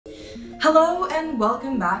Hello and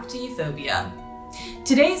welcome back to Euphobia.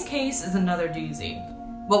 Today's case is another doozy.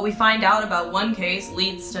 What we find out about one case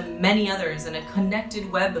leads to many others in a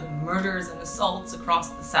connected web of murders and assaults across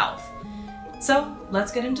the South. So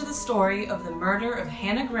let's get into the story of the murder of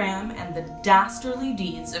Hannah Graham and the dastardly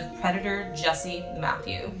deeds of predator Jesse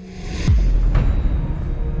Matthew.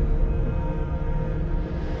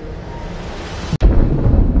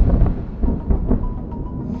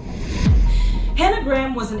 Hannah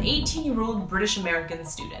Graham was an 18-year-old British-American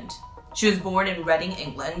student. She was born in Reading,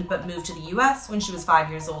 England, but moved to the US when she was 5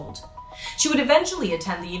 years old. She would eventually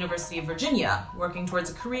attend the University of Virginia, working towards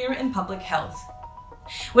a career in public health.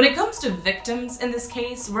 When it comes to victims in this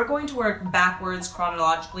case, we're going to work backwards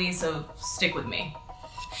chronologically, so stick with me.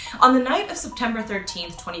 On the night of September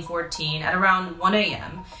 13th, 2014, at around 1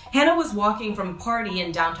 a.m., Hannah was walking from a party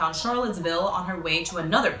in downtown Charlottesville on her way to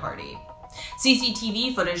another party.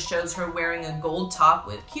 CCTV footage shows her wearing a gold top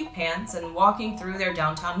with cute pants and walking through their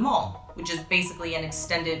downtown mall, which is basically an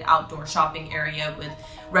extended outdoor shopping area with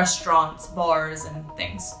restaurants, bars, and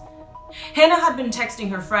things. Hannah had been texting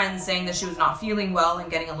her friends saying that she was not feeling well and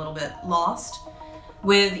getting a little bit lost.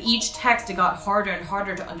 With each text, it got harder and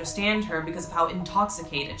harder to understand her because of how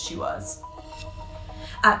intoxicated she was.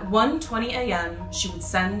 At 1:20 a.m., she would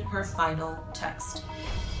send her final text.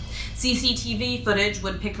 CCTV footage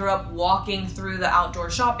would pick her up walking through the outdoor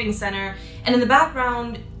shopping center, and in the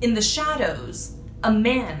background, in the shadows, a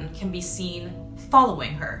man can be seen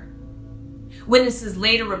following her. Witnesses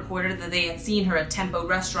later reported that they had seen her at Tempo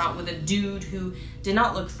restaurant with a dude who did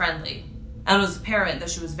not look friendly, and it was apparent that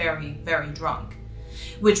she was very, very drunk,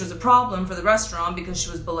 which was a problem for the restaurant because she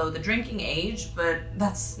was below the drinking age, but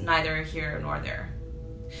that's neither here nor there.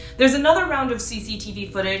 There's another round of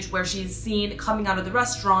CCTV footage where she's seen coming out of the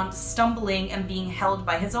restaurant, stumbling and being held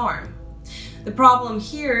by his arm. The problem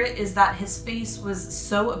here is that his face was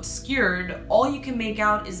so obscured, all you can make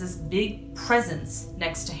out is this big presence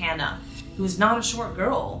next to Hannah, who is not a short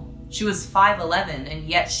girl. She was 5'11", and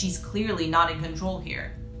yet she's clearly not in control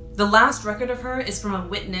here. The last record of her is from a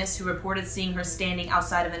witness who reported seeing her standing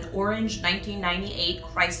outside of an orange 1998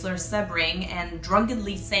 Chrysler Sebring and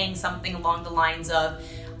drunkenly saying something along the lines of,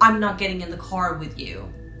 "I'm not getting in the car with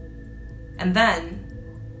you." And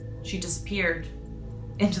then she disappeared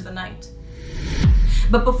into the night.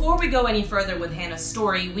 But before we go any further with Hannah's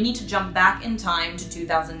story, we need to jump back in time to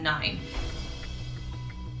 2009.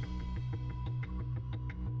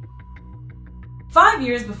 5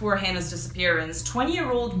 years before Hannah's disappearance,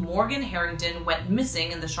 20-year-old Morgan Harrington went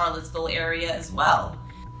missing in the Charlottesville area as well.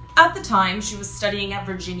 At the time, she was studying at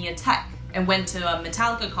Virginia Tech and went to a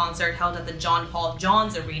Metallica concert held at the John Paul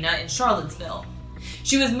John's Arena in Charlottesville.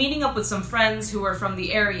 She was meeting up with some friends who were from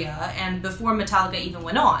the area, and before Metallica even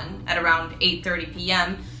went on, at around 8:30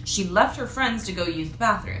 p.m., she left her friends to go use the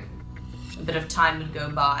bathroom. A bit of time would go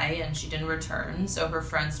by and she didn't return, so her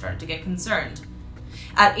friends started to get concerned.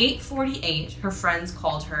 At 8:48, her friends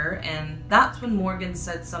called her, and that's when Morgan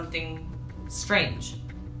said something strange.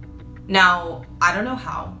 Now, I don't know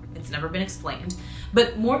how, it's never been explained,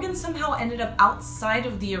 but Morgan somehow ended up outside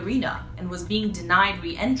of the arena and was being denied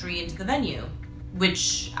re-entry into the venue,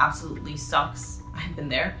 which absolutely sucks. I've been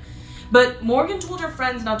there. But Morgan told her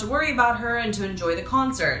friends not to worry about her and to enjoy the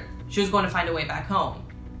concert. She was going to find a way back home.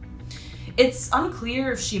 It's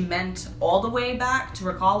unclear if she meant all the way back to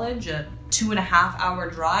her college, a 2.5-hour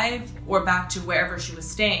drive, or back to wherever she was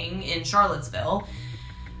staying in Charlottesville.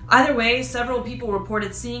 Either way, several people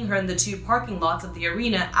reported seeing her in the two parking lots of the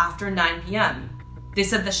arena after 9 p.m. They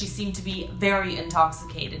said that she seemed to be very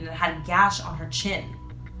intoxicated and had a gash on her chin.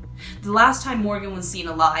 The last time Morgan was seen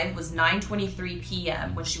alive was 9:23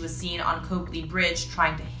 p.m. when she was seen on Copley Bridge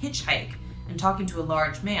trying to hitchhike and talking to a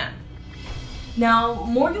large man. Now,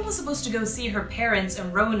 Morgan was supposed to go see her parents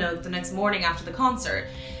in Roanoke the next morning after the concert,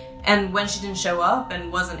 and when she didn't show up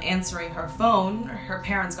and wasn't answering her phone, her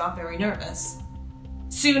parents got very nervous.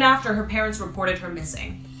 Soon after, her parents reported her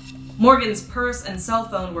missing. Morgan's purse and cell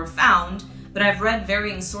phone were found, but I've read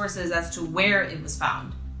varying sources as to where it was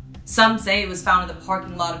found. Some say it was found in the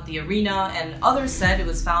parking lot of the arena, and others said it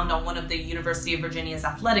was found on one of the University of Virginia's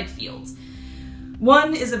athletic fields.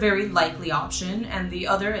 One is a very likely option, and the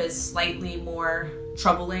other is slightly more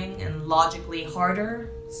troubling and logically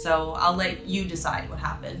harder, so I'll let you decide what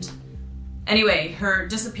happened. Anyway, her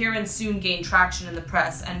disappearance soon gained traction in the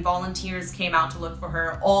press, and volunteers came out to look for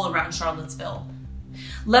her all around Charlottesville.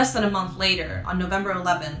 Less than a month later, on November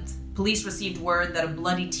 11th, police received word that a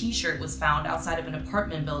bloody t-shirt was found outside of an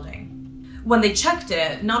apartment building. When they checked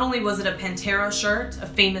it, not only was it a Pantera shirt, a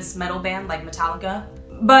famous metal band like Metallica,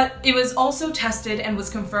 but it was also tested and was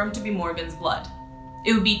confirmed to be Morgan's blood.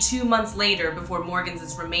 It would be 2 months later before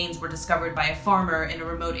Morgan's remains were discovered by a farmer in a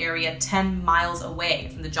remote area 10 miles away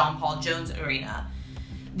from the John Paul Jones Arena.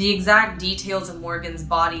 The exact details of Morgan's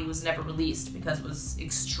body was never released because it was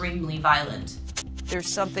extremely violent. There's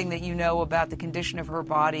something that you know about the condition of her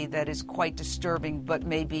body that is quite disturbing, but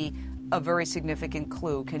maybe a very significant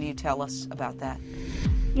clue. Can you tell us about that?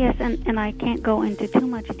 Yes, and I can't go into too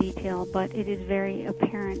much detail, but it is very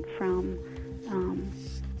apparent from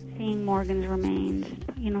seeing Morgan's remains.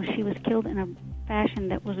 You know, she was killed in a fashion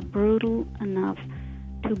that was brutal enough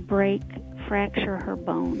to fracture her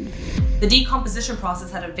bones. The decomposition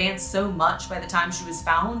process had advanced so much by the time she was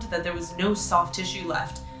found that there was no soft tissue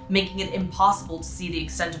left, making it impossible to see the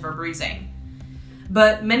extent of her bruising.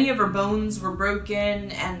 But many of her bones were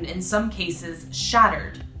broken and in some cases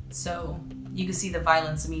shattered, so you could see the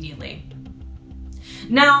violence immediately.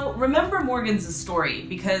 Now, remember Morgan's story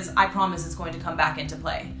because I promise it's going to come back into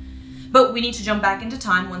play. But we need to jump back into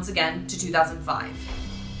time once again to 2005.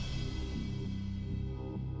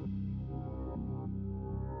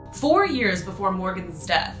 4 years before Morgan's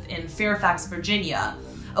death in Fairfax, Virginia,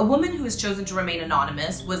 a woman who has chosen to remain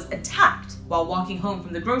anonymous was attacked while walking home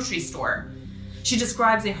from the grocery store. She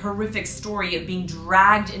describes a horrific story of being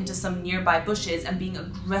dragged into some nearby bushes and being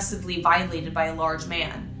aggressively violated by a large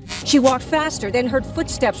man. She walked faster, then heard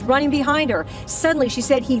footsteps running behind her. Suddenly, she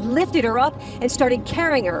said he lifted her up and started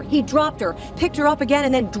carrying her. He dropped her, picked her up again,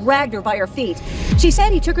 and then dragged her by her feet. She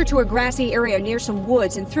said he took her to a grassy area near some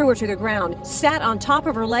woods and threw her to the ground, sat on top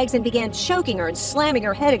of her legs and began choking her and slamming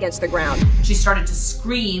her head against the ground. She started to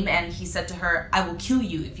scream, and he said to her, "I will kill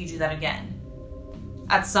you if you do that again."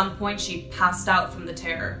 At some point, she passed out from the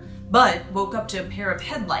terror, but woke up to a pair of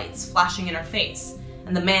headlights flashing in her face,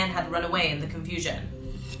 and the man had run away in the confusion.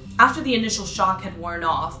 After the initial shock had worn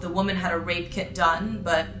off, the woman had a rape kit done,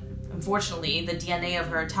 but unfortunately, the DNA of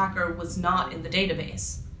her attacker was not in the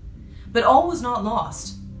database. But all was not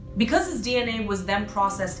lost. Because his DNA was then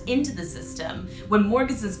processed into the system, when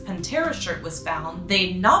Morgan's Pantera shirt was found,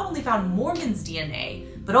 they not only found Morgan's DNA,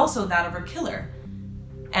 but also that of her killer.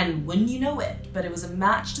 And wouldn't you know it, but it was a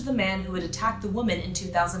match to the man who had attacked the woman in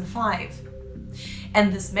 2005.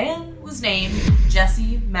 And this man was named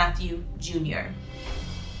Jesse Matthew Jr.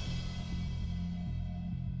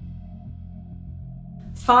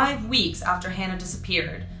 5 weeks after Hannah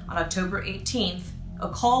disappeared, on October 18th, a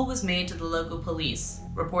call was made to the local police,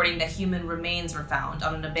 reporting that human remains were found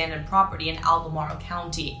on an abandoned property in Albemarle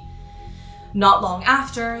County. Not long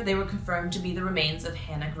after, they were confirmed to be the remains of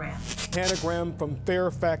Hannah Graham. Hannah Graham from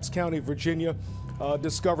Fairfax County, Virginia,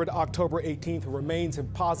 discovered October 18th. Her remains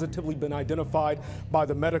have positively been identified by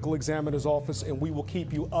the medical examiner's office, and we will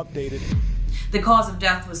keep you updated. The cause of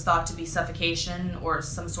death was thought to be suffocation or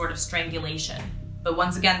some sort of strangulation. But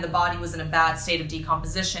once again, the body was in a bad state of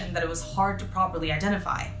decomposition that it was hard to properly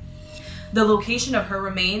identify. The location of her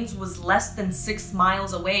remains was less than 6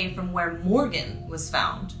 miles away from where Morgan was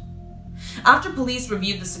found. After police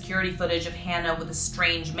reviewed the security footage of Hannah with a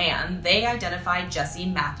strange man, they identified Jesse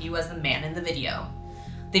Matthew as the man in the video.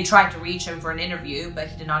 They tried to reach him for an interview, but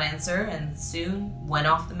he did not answer and soon went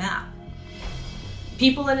off the map.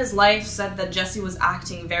 People in his life said that Jesse was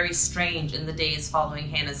acting very strange in the days following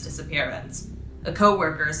Hannah's disappearance. A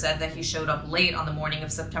co-worker said that he showed up late on the morning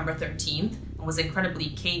of September 13th and was incredibly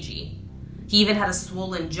cagey. He even had a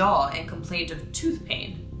swollen jaw and complained of tooth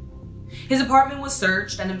pain. His apartment was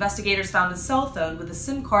searched and investigators found a cell phone with a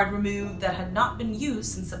SIM card removed that had not been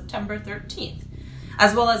used since September 13th,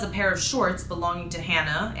 as well as a pair of shorts belonging to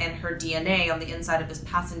Hannah and her DNA on the inside of his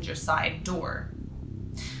passenger side door.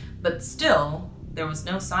 But still, there was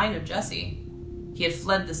no sign of Jesse. He had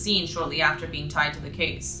fled the scene shortly after being tied to the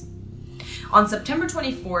case. On September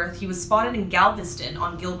 24th, he was spotted in Galveston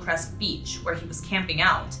on Gilcrest Beach, where he was camping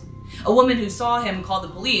out. A woman who saw him called the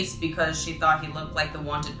police because she thought he looked like the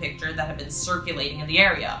wanted picture that had been circulating in the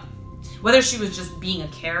area. Whether she was just being a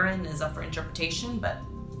Karen is up for interpretation, but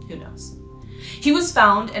who knows. He was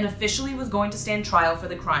found and officially was going to stand trial for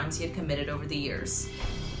the crimes he had committed over the years.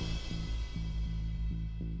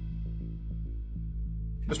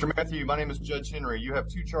 Mr. Matthew, my name is Judge Henry. You have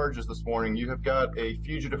 2 charges this morning. You have got a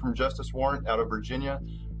fugitive from justice warrant out of Virginia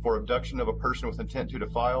for abduction of a person with intent to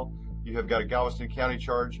defile. You have got a Galveston County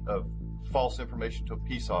charge of false information to a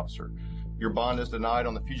peace officer. Your bond is denied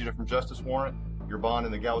on the fugitive from justice warrant. Your bond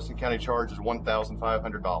in the Galveston County charge is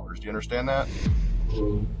 $1,500. Do you understand that?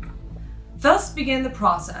 Thus began the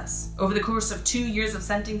process over the course of 2 years of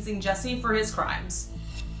sentencing Jesse for his crimes.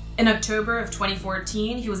 In October of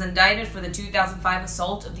 2014, he was indicted for the 2005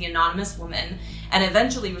 assault of the anonymous woman and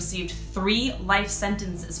eventually received 3 life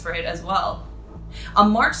sentences for it as well.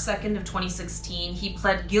 On March 2nd of 2016, he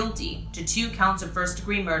pled guilty to 2 counts of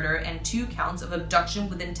first-degree murder and 2 counts of abduction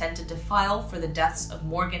with intent to defile for the deaths of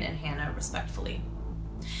Morgan and Hannah, respectively.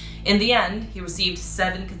 In the end, he received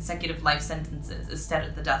 7 consecutive life sentences instead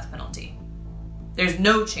of the death penalty. There's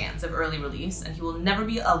no chance of early release, and he will never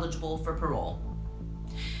be eligible for parole.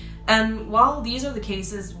 And while these are the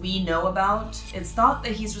cases we know about, it's thought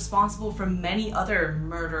that he's responsible for many other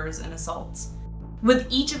murders and assaults. With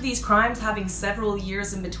each of these crimes having several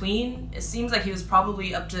years in between, it seems like he was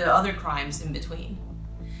probably up to other crimes in between.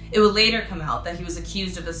 It would later come out that he was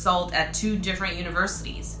accused of assault at 2 different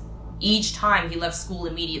universities. Each time he left school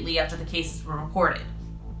immediately after the cases were reported.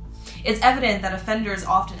 It's evident that offenders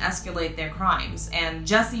often escalate their crimes, and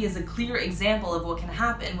Jesse is a clear example of what can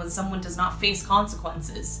happen when someone does not face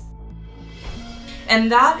consequences.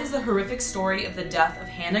 And that is the horrific story of the death of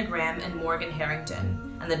Hannah Graham and Morgan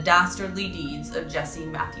Harrington, and the dastardly deeds of Jesse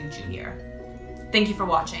Matthew Jr. Thank you for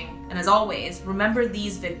watching, and as always, remember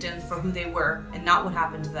these victims for who they were and not what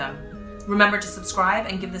happened to them. Remember to subscribe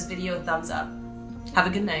and give this video a thumbs up. Have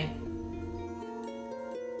a good night.